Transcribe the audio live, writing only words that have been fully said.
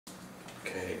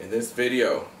Okay, in this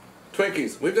video,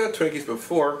 Twinkies. We've done Twinkies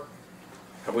before.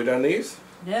 Have we done these?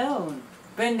 No.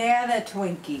 Banana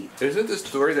Twinkies. Isn't the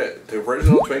story that the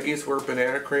original Twinkies were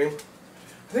banana cream?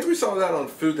 I think we saw that on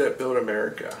Food That Built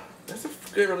America. That's a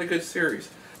really good series.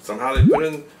 Somehow they put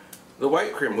in the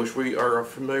white cream, which we are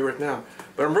familiar with now.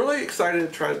 But I'm really excited to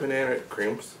try the banana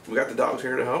creams. We got the dogs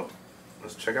here to help.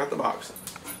 Let's check out the box.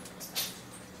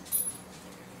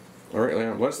 Alright,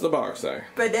 Leon, what's the box say?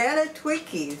 Banana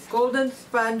Twinkies. Golden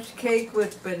sponge cake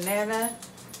with banana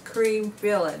cream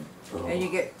filling. Oh. And you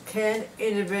get 10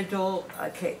 individual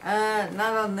cake. Not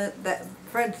on that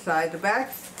front side. The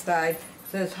back side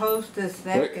says Hostess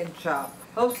Snack and Shop.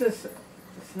 Hostess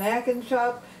Snack and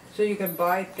Shop, so you can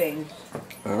buy things.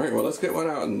 Alright, well let's get one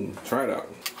out and try it out.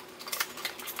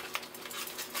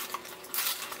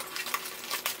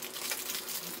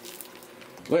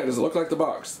 Wait, does it look like the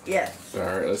box? Yes.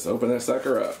 Alright, let's open this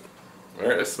sucker up.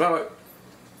 Alright, let's smell it.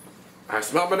 I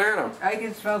smell banana. I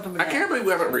can smell the banana. I can't believe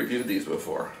we haven't reviewed these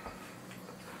before.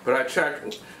 But I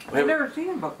checked. I've never seen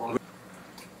them before.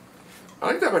 I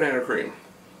like that banana cream.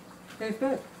 Tastes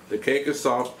good. The cake is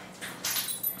soft.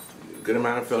 Good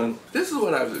amount of filling. This is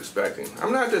what I was expecting.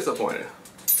 I'm not disappointed.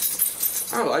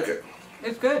 I like it.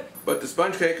 It's good. But the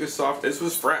sponge cake is soft. This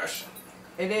was fresh.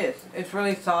 It is. It's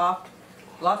really soft.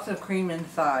 Lots of cream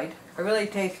inside. I really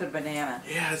taste the banana.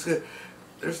 Yeah, it's good.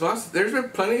 There's been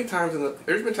plenty of times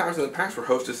there's been times in the past where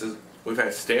Hostesses we've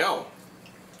had stale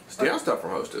stuff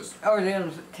from Hostess. Or they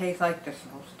don't taste like they're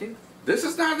supposed to. This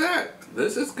is not that.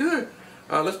 This is good.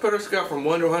 Let's put our scale from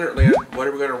 1 to 100, Leon. What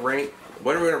are we gonna rate?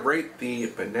 What are we gonna rate the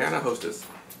banana Hostess?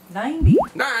 90.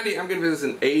 90. I'm giving this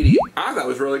an 80. I thought it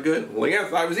was really good.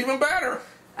 Leon thought it was even better.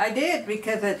 I did,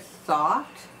 because it's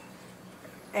soft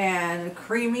and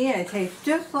creamy, and it tastes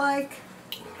just like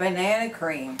banana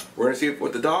cream. We're gonna see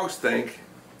what the dogs think,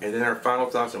 and then our final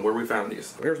thoughts on where we found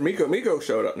these. Here's Miko. Miko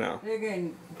showed up now. They're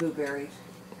getting blueberries.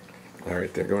 All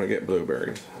right, they're going to get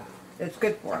blueberries. It's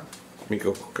good for them.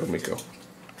 Miko, go Miko.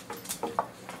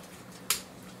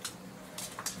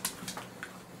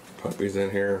 Puppy's in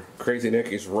here. Crazy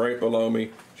Nikki's right below me.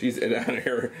 She's down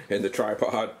here in the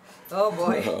tripod. Oh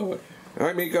boy. All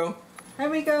right, Miko.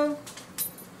 Here we go.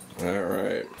 All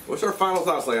right. What's our final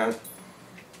thoughts, Leon?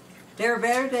 They're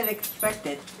better than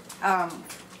expected.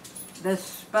 The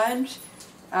sponge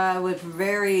was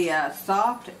very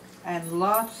soft and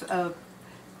lots of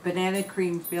banana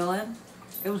cream filling.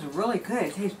 It was really good.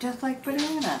 It tastes just like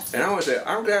banana. And I want to say,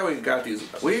 I'm glad we got these.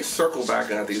 We circled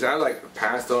back and got these. I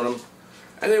passed on them.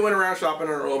 And then went around shopping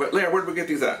on it a little bit. Leon, where did we get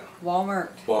these at? Walmart.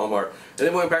 Walmart. And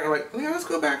then we went back and like, Leon, let's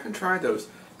go back and try those.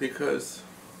 Because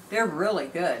they're really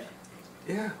good.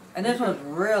 Yeah. And this one's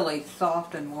really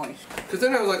soft and moist. Because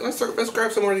then I was like, let's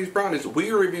grab some more of these brownies.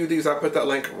 We reviewed these. I put that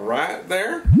link right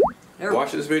there.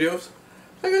 Watch these videos.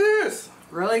 Look at this.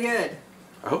 Really good.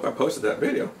 I hope I posted that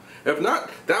video. If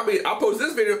not, I'll post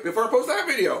this video before I post that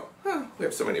video. Huh, we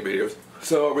have so many videos.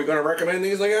 So are we going to recommend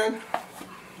these again?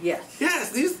 Yes.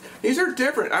 Yes, these are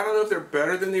different. I don't know if they're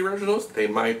better than the originals. They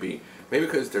might be. Maybe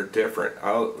because they're different.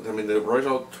 I mean, the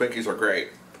original Twinkies are great.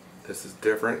 This is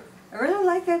different. I really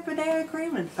like that banana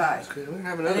cream inside. That's good. We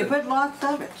have another. And they put lots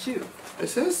of it too. It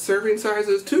says serving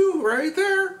sizes 2 right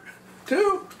there.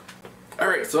 2.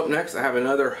 Alright, so up next I have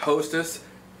another Hostess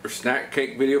or snack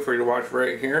cake video for you to watch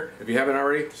right here. If you haven't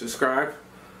already, subscribe.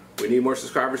 We need more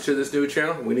subscribers to this new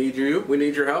channel. We need you. We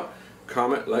need your help.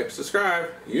 Comment, like, subscribe.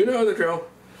 You know the drill.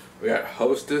 We got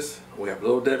Hostess. We have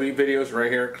Little Debbie videos right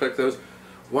here. Click those.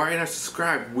 Why are you not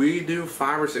subscribed? We do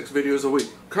 5 or 6 videos a week.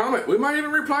 Comment. We might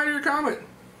even reply to your comment.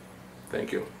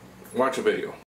 Thank you. Watch a video.